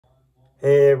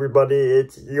Hey everybody,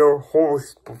 it's your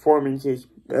host, Performances,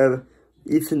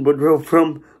 Ethan Woodrow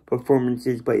from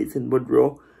Performances by Ethan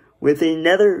Woodrow, with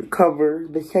another cover,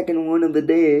 the second one of the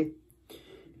day.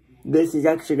 This is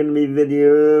actually going to be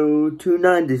video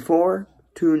 294.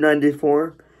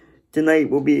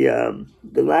 Tonight will be,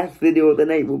 the last video of the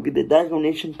night will be the Dazzle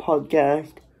Nation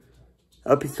podcast,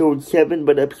 episode 7,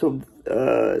 but episode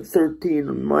 13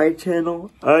 on my channel.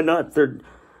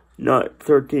 Not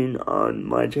 13 on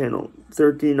my channel.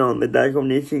 13 on the Dazzle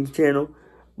Nation's channel,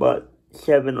 but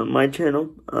 7 on my channel.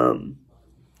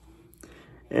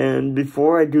 And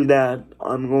before I do that,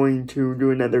 I'm going to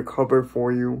do another cover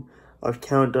for you of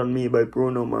Count on Me by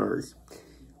Bruno Mars.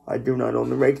 I do not own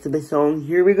the rights to the song.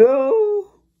 Here we go!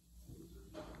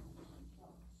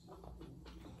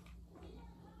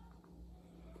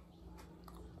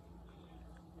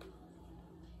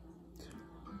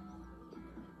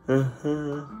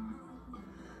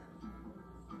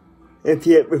 If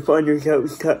you ever find yourself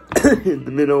stuck in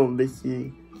the middle of the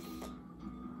sea,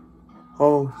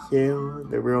 I'll sail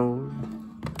the road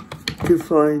to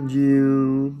find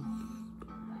you.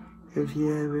 If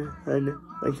you ever find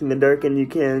like in the dark and you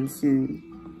can't see,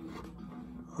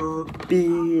 I'll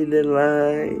be the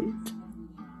light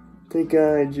to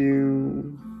guide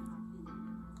you.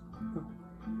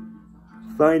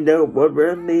 Find out what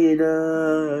we're made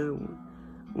of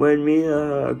when we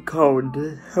are called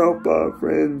to help our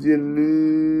friends in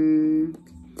need.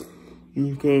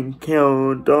 You can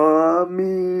count on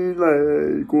me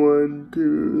like 1,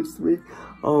 2, 3,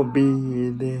 I'll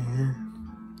be there.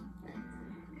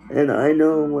 And I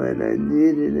know when I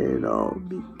need it, and I'll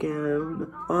be counting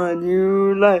on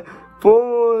you like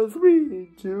 4, 3,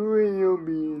 2, you'll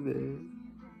be there.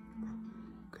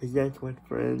 'Cause that's what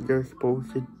friends are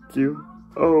supposed to do.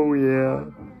 Oh yeah.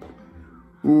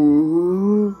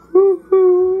 Ooh, ooh,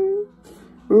 ooh,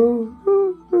 ooh,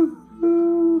 ooh,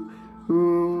 ooh,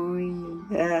 ooh,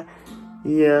 yeah,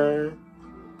 yeah,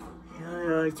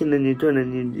 yeah, and then you turn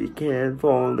and you can't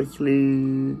fall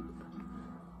asleep.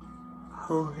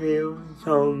 I'll hear a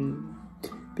song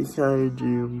beside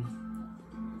you.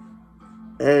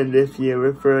 And if you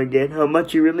ever forget how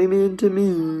much you really mean to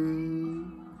me,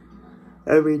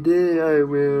 every day I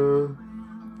will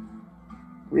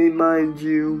remind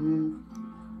you.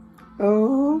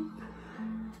 Oh,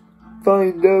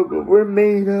 find out what we're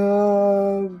made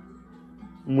of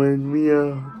when we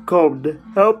are called to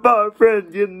help our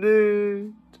friends in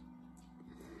need.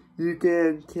 You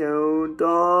can count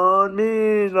on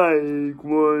me like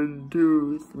 1,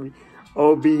 2, 3,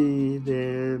 I'll be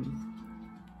there.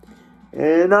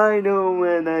 And I know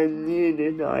when I need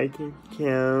it, I can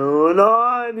count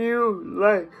on you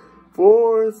like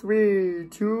 4, 3,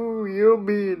 2, you'll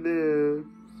be there.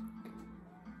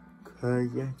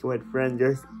 'Cause that's what friends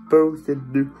are supposed to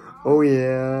do. Oh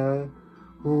yeah.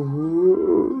 Ooh,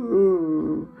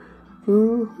 ooh,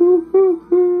 ooh, ooh,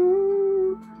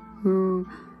 ooh, ooh.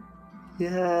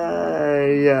 Yeah,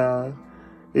 yeah.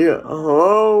 You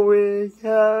always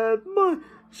have my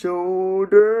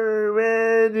shoulder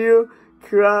when you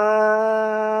cry.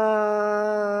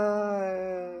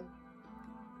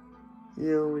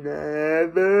 You'll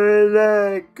never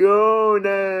let go,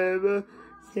 never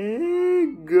say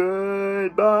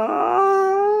goodbye.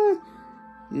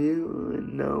 You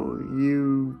know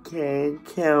you can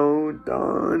count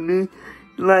on me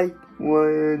like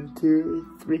 1, 2,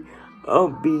 3, I'll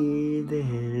be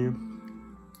there.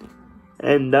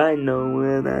 And I know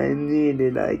when I need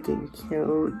it, I can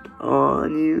count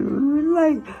on you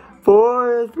like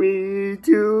 4, 3,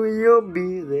 2, you'll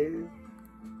be there.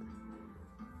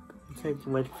 That's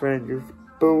what friends are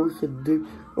supposed to do.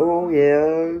 Oh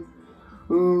yeah.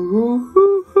 Ooh, ooh,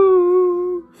 ooh,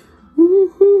 ooh,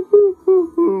 ooh, ooh,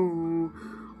 ooh,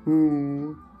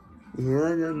 ooh.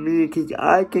 Yeah, that's me, 'cause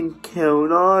I can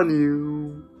count on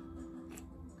you.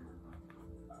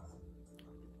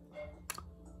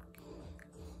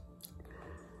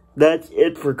 That's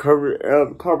it for cover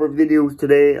videos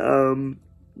today.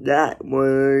 That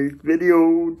was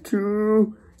video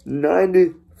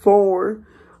 294.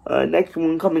 Next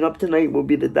one coming up tonight will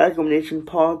be the Dazzle Nation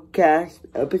podcast,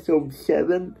 episode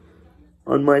 7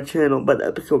 on my channel, but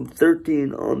episode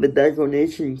 13 on the Dazzle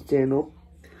Nation's channel.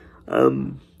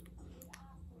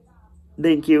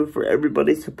 Thank you for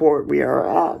everybody's support. We are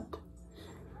at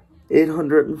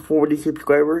 840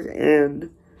 subscribers and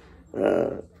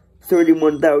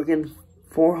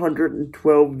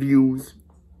 31,412 views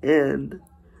and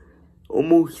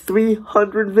almost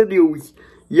 300 videos.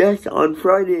 Yes, on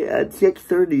Friday at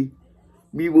 6:30,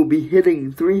 we will be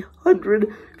hitting 300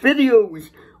 videos.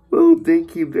 Well,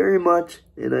 thank you very much,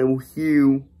 and I will see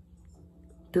you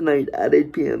tonight at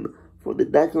 8 p.m. for the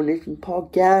Declaration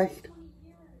Podcast.